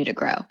continue to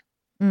grow.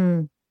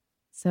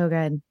 So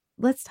good.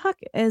 Let's talk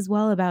as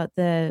well about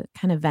the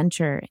kind of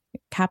venture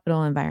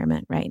capital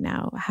environment right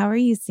now. How are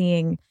you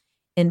seeing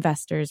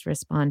investors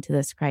respond to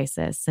this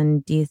crisis?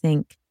 And do you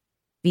think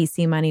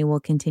VC money will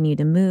continue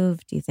to move?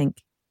 Do you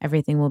think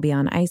everything will be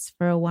on ice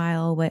for a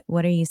while?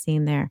 What are you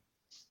seeing there?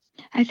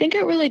 I think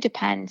it really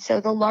depends.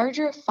 So the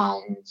larger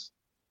funds,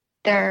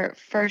 their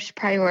first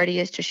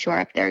priority is to shore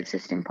up their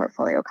existing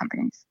portfolio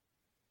companies.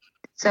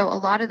 So a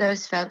lot of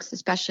those folks,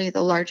 especially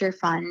the larger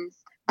funds,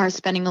 are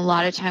spending a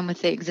lot of time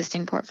with the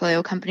existing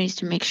portfolio companies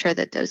to make sure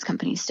that those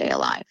companies stay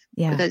alive.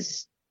 Yeah.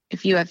 Because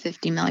if you have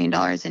 $50 million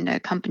into a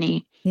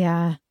company,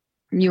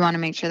 you want to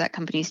make sure that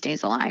company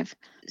stays alive.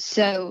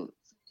 So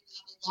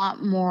a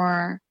lot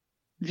more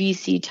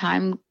VC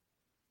time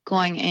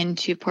going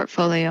into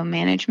portfolio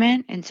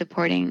management and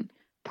supporting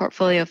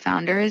portfolio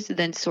founders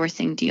than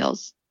sourcing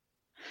deals.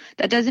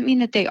 That doesn't mean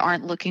that they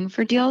aren't looking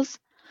for deals,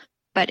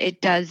 but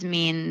it does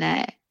mean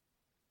that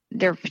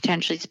they're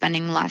potentially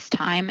spending less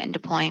time and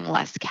deploying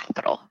less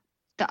capital.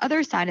 The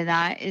other side of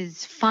that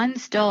is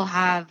funds still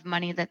have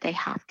money that they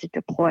have to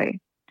deploy.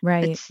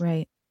 Right.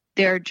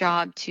 Their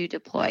job to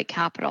deploy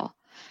capital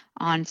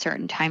on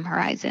certain time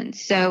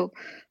horizons. So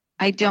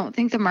I don't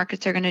think the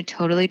markets are going to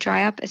totally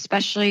dry up,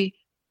 especially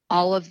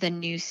all of the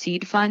new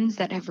seed funds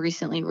that have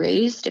recently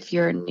raised. If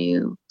you're a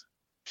new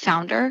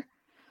founder,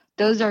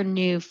 those are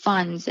new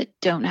funds that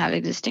don't have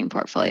existing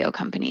portfolio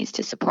companies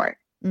to support.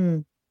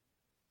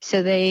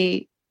 So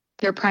they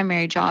their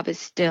primary job is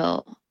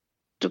still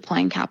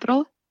deploying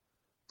capital.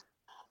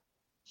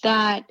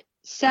 That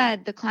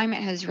said, the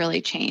climate has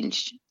really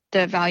changed.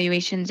 The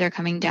valuations are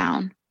coming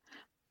down,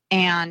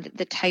 and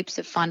the types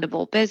of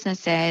fundable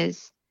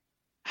businesses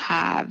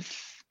have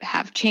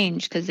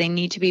changed because they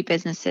need to be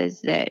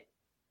businesses that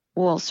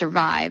will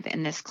survive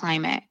in this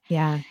climate.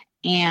 Yeah.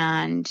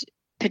 And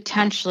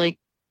potentially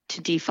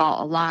to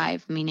default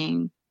alive,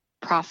 meaning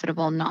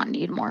profitable, not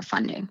need more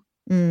funding.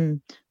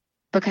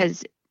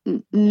 Because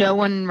no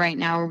one right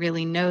now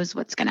really knows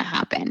what's going to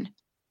happen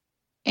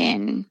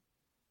in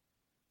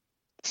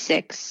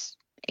 6,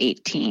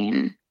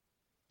 18,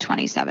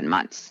 27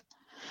 months.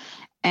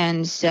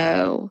 And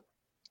so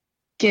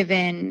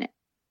given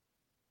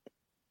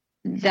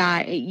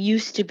that it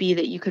used to be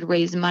that you could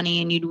raise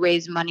money and you'd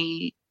raise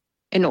money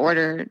in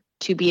order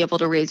to be able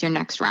to raise your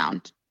next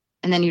round.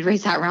 And then you'd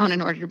raise that round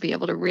in order to be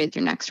able to raise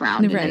your next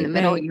round. And in the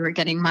middle, you were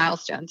getting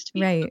milestones to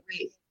be able to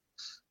raise.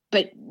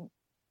 But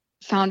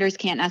founders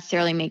can't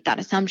necessarily make that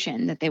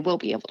assumption that they will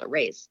be able to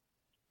raise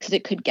because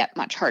it could get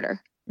much harder.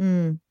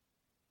 And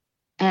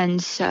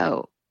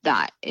so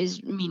that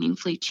is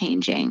meaningfully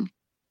changing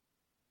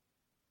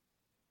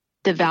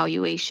the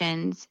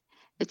valuations.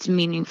 It's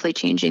meaningfully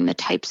changing the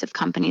types of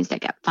companies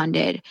that get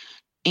funded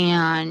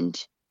and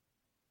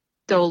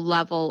the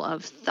level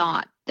of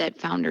thought that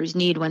founders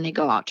need when they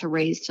go out to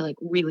raise to like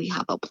really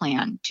have a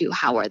plan to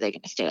how are they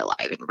going to stay alive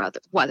and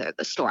weather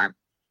the storm,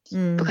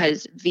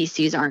 because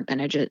VCs aren't going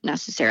to just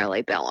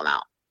necessarily bail them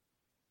out.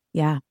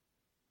 Yeah,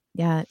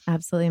 it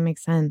absolutely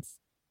makes sense.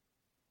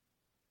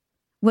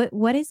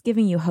 What is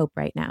giving you hope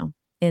right now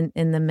in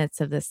the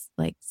midst of this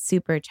like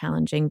super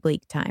challenging,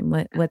 bleak time?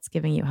 What's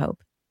giving you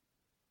hope?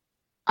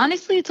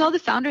 Honestly, it's all the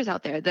founders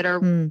out there that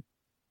are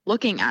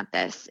looking at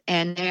this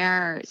and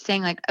they're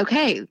saying like,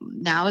 okay,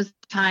 now is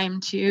the time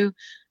to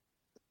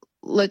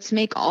let's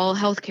make all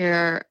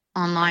healthcare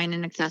online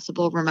and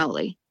accessible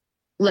remotely.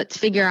 Let's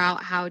figure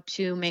out how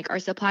to make our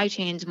supply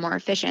chains more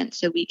efficient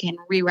so we can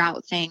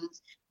reroute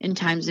things in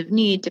times of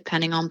need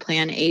depending on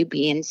plan A,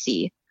 B, and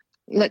C.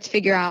 Let's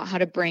figure out how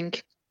to bring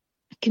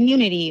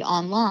community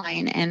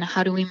online and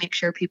how do we make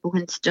sure people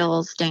can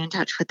still stay in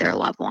touch with their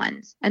loved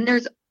ones. And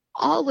there's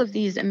all of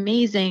these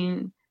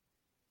amazing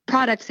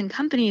products and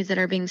companies that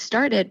are being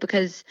started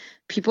because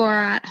people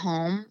are at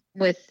home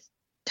with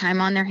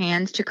time on their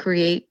hands to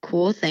create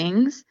cool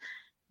things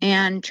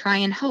and try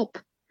and help.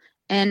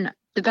 And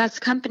the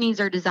best companies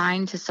are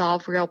designed to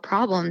solve real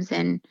problems.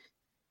 And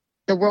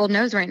the world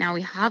knows right now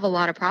we have a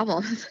lot of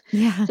problems.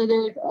 Yeah. So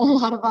there's a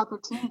lot of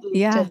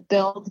opportunity to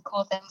build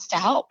cool things to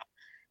help.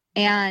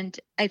 And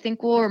I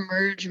think we'll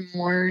emerge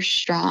more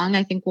strong.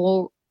 I think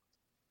we'll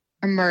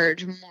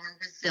emerge more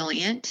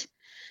resilient.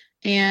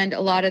 And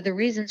a lot of the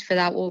reasons for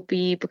that will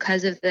be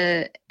because of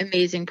the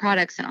amazing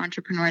products that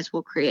entrepreneurs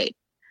will create.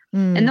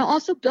 And they'll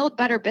also build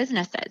better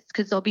businesses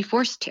because they'll be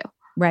forced to.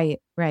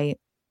 Right.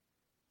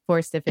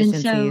 Forced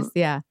efficiencies.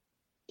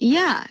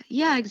 Yeah,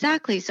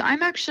 exactly. So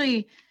I'm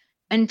actually,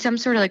 in some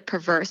sort of like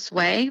perverse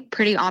way,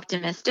 pretty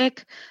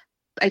optimistic.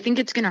 I think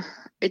it's gonna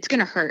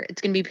hurt.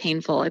 It's gonna be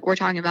painful. Like we're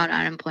talking about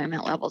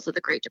unemployment levels of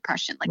the Great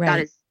Depression.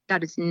 Like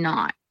that is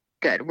not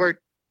good. We're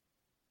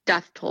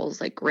death tolls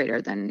like greater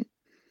than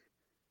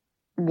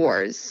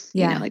wars.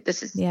 You know, like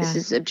this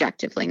is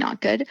objectively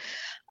not good.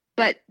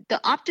 But the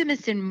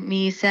optimist in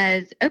me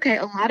says, okay,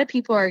 a lot of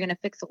people are going to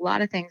fix a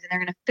lot of things and they're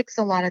going to fix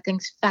a lot of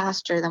things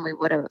faster than we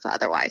would have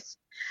otherwise.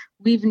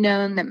 We've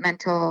known that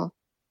mental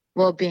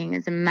well-being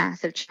is a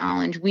massive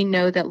challenge. We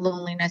know that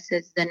loneliness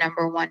is the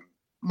number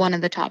one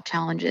of the top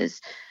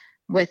challenges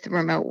with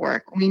remote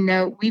work.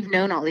 We've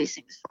known all these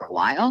things for a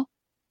while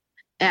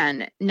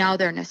and now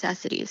they're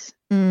necessities.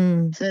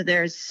 So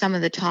there's some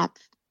of the top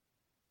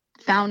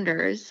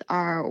founders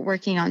are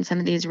working on some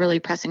of these really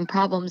pressing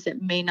problems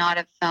that may not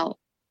have felt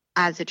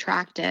as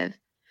attractive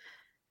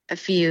a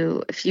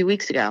few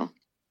weeks ago.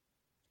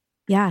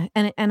 Yeah.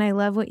 And I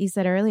love what you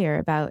said earlier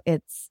about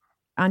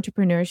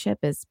entrepreneurship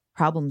is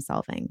problem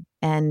solving.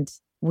 And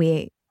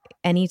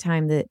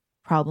anytime that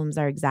problems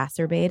are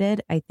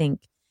exacerbated, I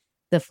think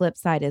the flip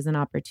side is an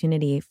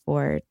opportunity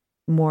for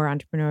more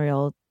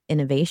entrepreneurial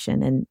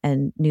innovation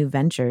and new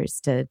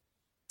ventures to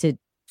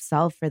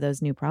solve for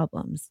those new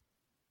problems.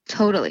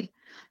 Totally.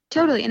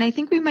 And I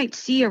think we might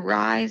see a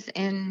rise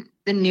in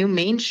the new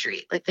Main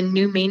Street, like the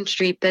new Main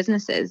Street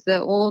businesses,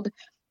 the old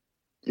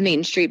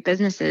Main Street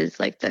businesses,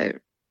 like the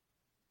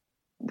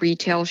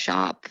retail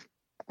shop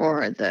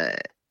or the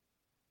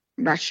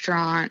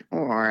restaurant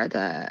or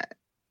the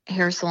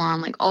hair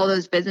salon, like all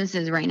those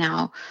businesses right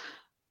now,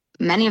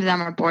 many of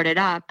them are boarded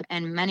up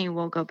and many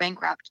will go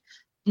bankrupt.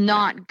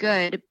 Not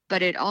good,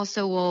 but it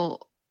also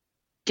will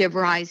give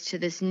rise to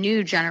this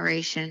new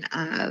generation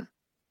of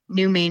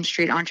new Main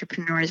Street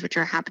entrepreneurs, which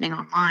are happening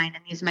online.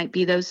 And these might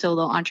be those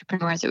solo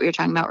entrepreneurs that we were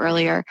talking about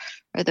earlier,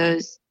 or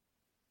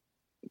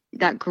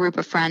that group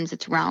of friends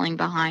that's rallying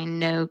behind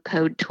no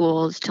code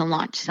tools to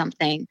launch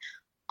something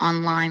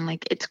online.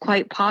 Like it's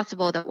quite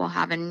possible that we'll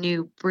have a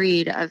new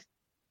breed of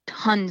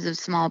tons of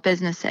small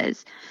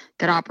businesses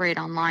that operate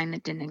online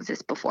that didn't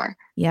exist before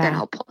that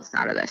help pull us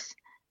out of this.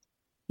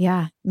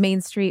 Yeah.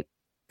 Main Street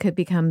could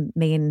become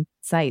main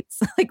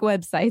sites, like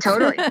websites.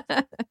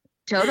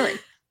 Totally.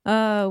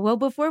 Well,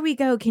 before we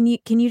go, can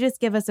you just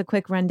give us a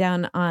quick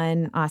rundown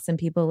on Awesome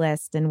People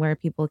List and where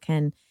people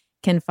can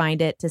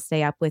find it to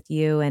stay up with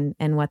you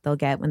and what they'll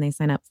get when they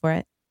sign up for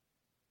it?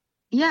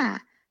 Yeah.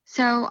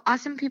 So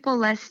Awesome People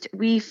List,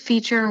 we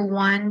feature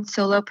one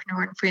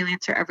solopreneur and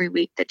freelancer every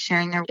week that's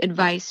sharing their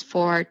advice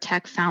for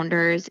tech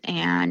founders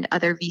and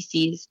other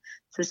VCs.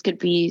 So this could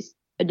be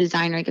a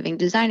designer giving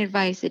design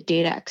advice, a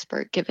data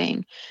expert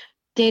giving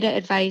data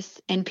advice,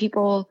 and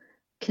people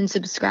can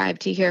subscribe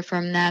to hear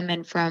from them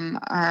and from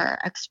our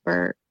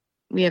expert.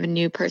 We have a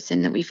new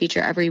person that we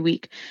feature every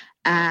week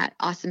at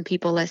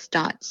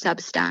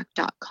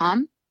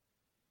awesomepeoplelist.substack.com.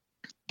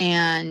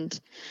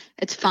 And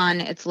it's fun.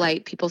 It's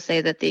light. People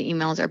say that the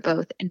emails are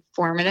both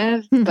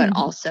informative, but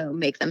also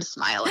make them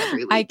smile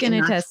every week. I can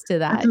attest to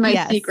that. That's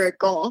my secret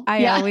goal.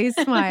 I always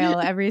smile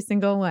every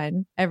single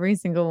one.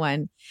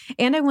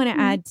 And I want to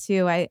add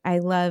too, I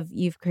love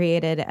you've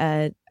created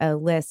a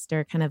list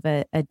or kind of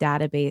a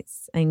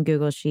database in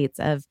Google Sheets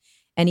of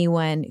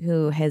anyone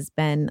who has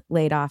been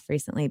laid off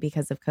recently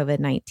because of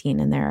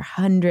COVID-19. And there are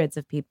hundreds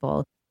of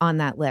people on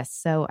that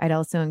list. So I'd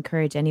also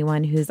encourage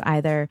anyone who's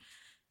either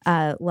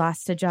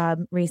lost a job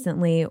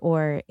recently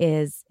or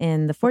is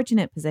in the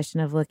fortunate position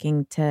of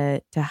looking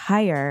to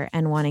hire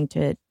and wanting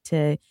to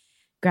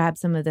grab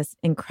some of this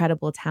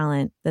incredible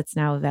talent that's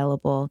now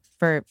available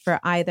for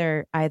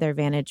either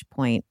vantage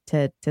point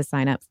to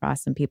sign up for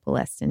Awesome People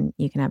List, and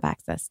you can have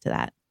access to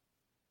that.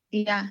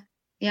 Yeah,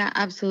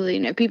 absolutely.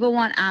 No, people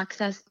want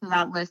access to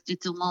that list.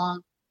 It's a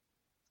long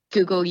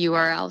Google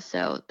URL,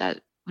 so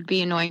that would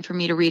be annoying for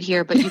me to read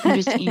here, but you can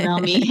just email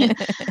me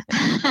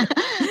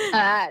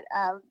at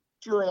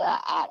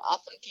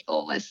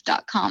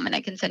Julia@awesomepeoplelist.com and I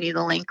can send you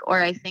the link,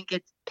 or I think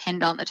it's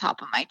pinned on the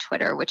top of my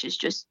Twitter, which is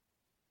just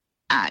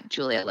at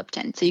Julia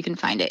Lipton. So you can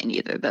find it in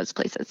either of those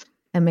places.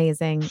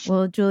 Amazing.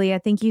 Well,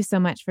 Julia, thank you so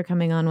much for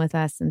coming on with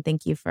us, and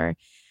thank you for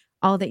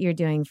all that you're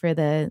doing for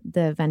the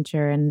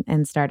venture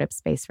and startup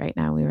space right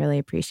now. We really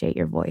appreciate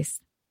your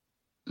voice.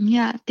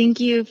 Yeah, thank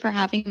you for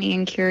having me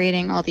and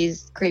curating all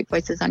these great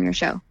voices on your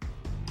show.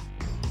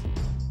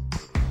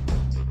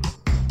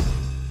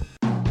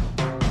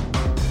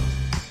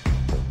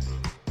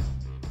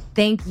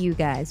 Thank you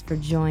guys for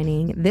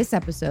joining this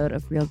episode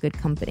of Real Good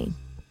Company,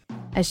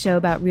 a show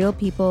about real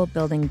people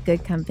building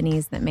good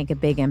companies that make a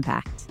big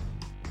impact.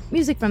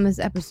 Music from this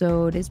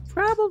episode is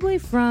probably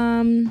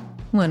from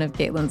one of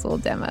Caitlin's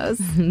old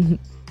demos.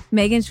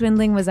 Megan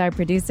Schwindling was our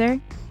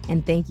producer.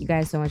 And thank you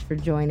guys so much for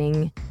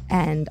joining.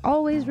 And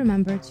always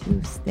remember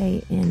to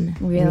stay in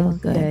real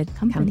good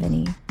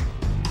company.